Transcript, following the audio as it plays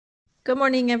Good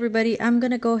morning, everybody. I'm going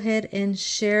to go ahead and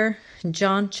share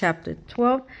John chapter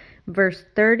 12, verse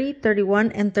 30,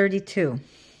 31, and 32.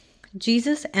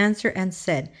 Jesus answered and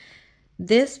said,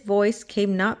 "This voice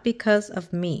came not because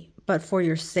of me, but for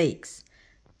your sakes."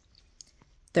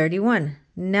 31.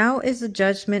 Now is the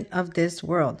judgment of this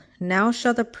world. Now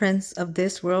shall the prince of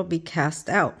this world be cast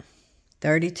out.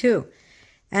 32.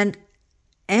 And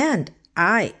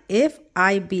I, if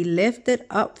I be lifted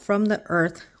up from the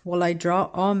earth, will I draw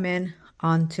all men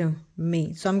unto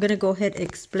me. So I'm going to go ahead and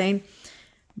explain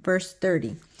verse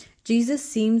 30. Jesus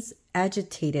seems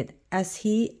agitated as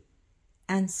he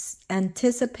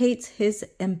anticipates his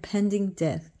impending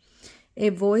death. A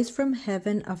voice from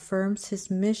heaven affirms his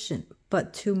mission,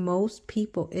 but to most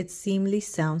people it seemingly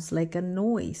sounds like a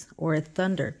noise or a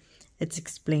thunder. It's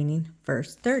explaining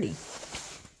verse 30.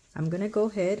 I'm going to go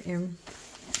ahead and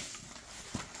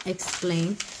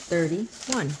explain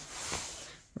 31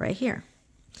 right here.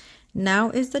 Now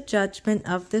is the judgment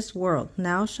of this world.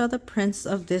 Now shall the prince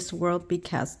of this world be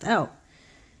cast out.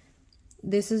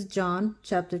 This is John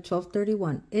chapter 12,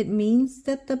 31. It means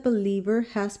that the believer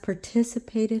has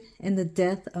participated in the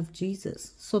death of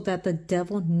Jesus so that the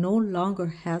devil no longer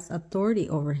has authority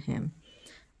over him.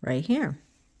 Right here.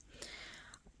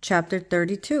 Chapter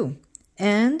 32.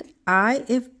 And I,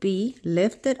 if be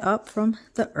lifted up from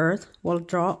the earth, will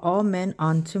draw all men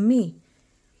unto me.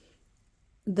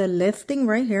 The lifting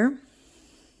right here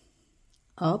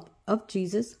up of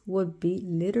Jesus would be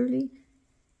literally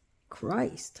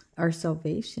Christ, our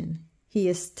salvation. He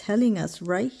is telling us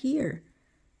right here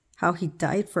how he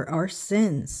died for our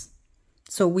sins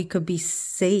so we could be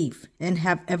saved and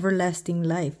have everlasting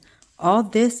life. All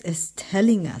this is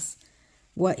telling us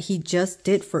what he just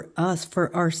did for us,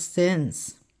 for our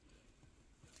sins.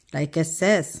 Like it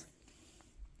says,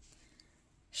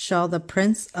 shall the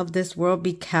prince of this world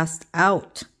be cast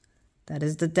out? That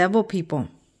is the devil, people.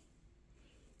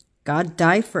 God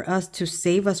died for us to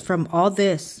save us from all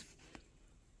this.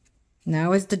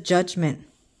 Now is the judgment.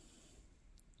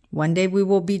 One day we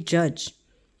will be judged.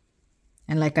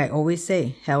 And like I always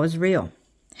say, hell is real.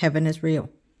 Heaven is real.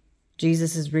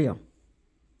 Jesus is real.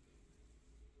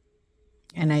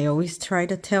 And I always try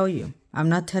to tell you, I'm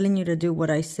not telling you to do what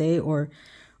I say or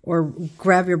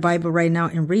grab your Bible right now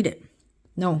and read it.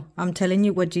 No, I'm telling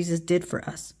you what Jesus did for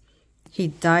us. He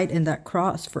died in that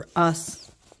cross for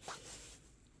us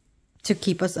to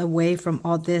keep us away from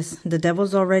all this. The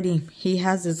devil's already,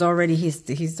 he's already, he's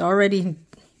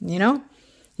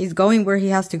going where he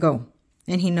has to go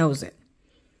and he knows it.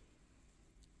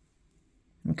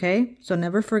 Okay? So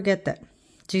never forget that.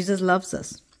 Jesus loves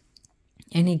us.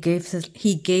 And he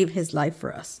gave his life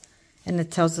for us. And it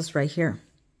tells us right here.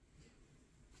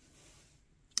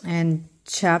 And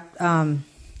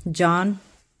John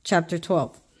chapter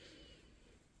 12,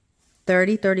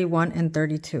 30, 31, and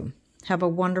 32. Have a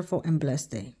wonderful and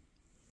blessed day.